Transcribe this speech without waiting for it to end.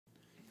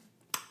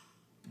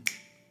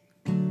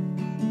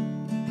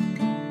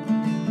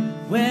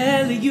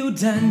Well, you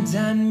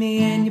done me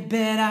and you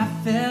bet I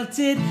felt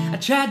it. I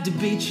tried to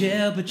be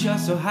chill, but you're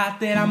so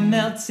hot that I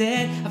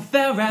melted. I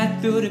fell right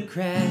through the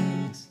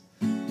cracks,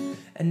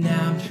 and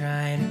now I'm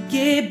trying to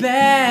get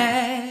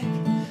back.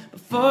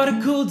 Before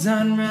the cool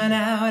done run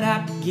out,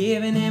 I've been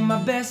giving it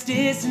my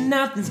bestest, and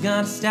nothing's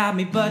gonna stop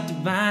me but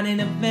divine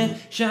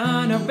intervention.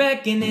 I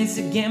reckon it's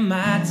again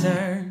my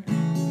turn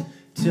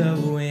to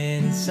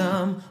win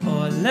some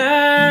or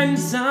learn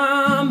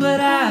some, but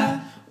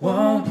I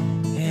won't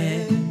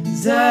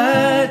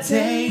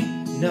hesitate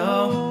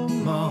no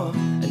more,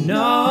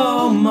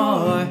 no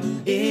more.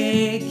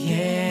 It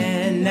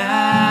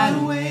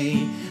cannot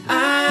wait.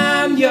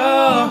 I'm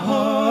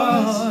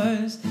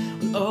yours.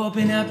 Well,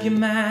 open up your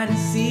mind and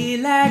see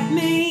like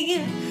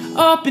me.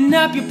 Open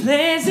up your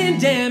plans and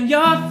damn,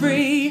 you're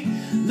free.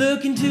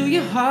 Look into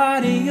your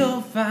heart and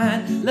you'll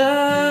find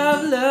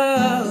love,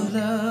 love,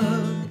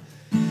 love.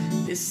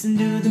 Listen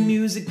to the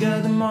music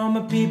of the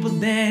moment, people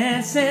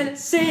dance and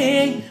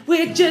sing.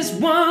 We're just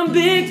one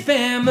big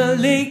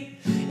family,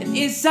 and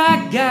it's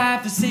our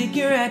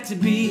God-forsaken right to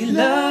be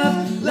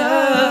loved,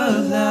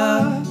 loved,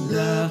 loved,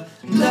 loved,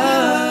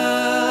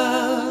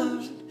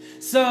 loved.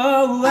 So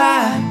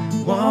I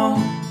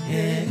won't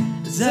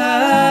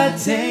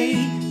hesitate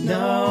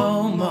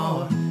no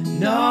more,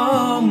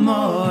 no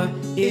more.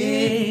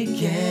 It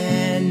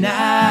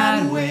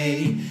cannot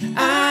wait.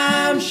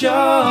 I'm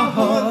sure.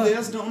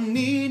 There's no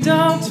need.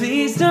 Don't,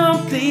 please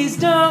don't, please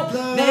don't.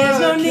 There's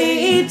no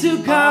need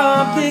to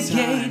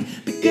complicate,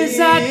 because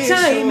our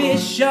time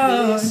is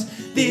short.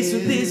 This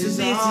is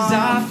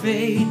our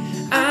fate.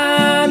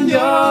 I'm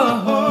yours.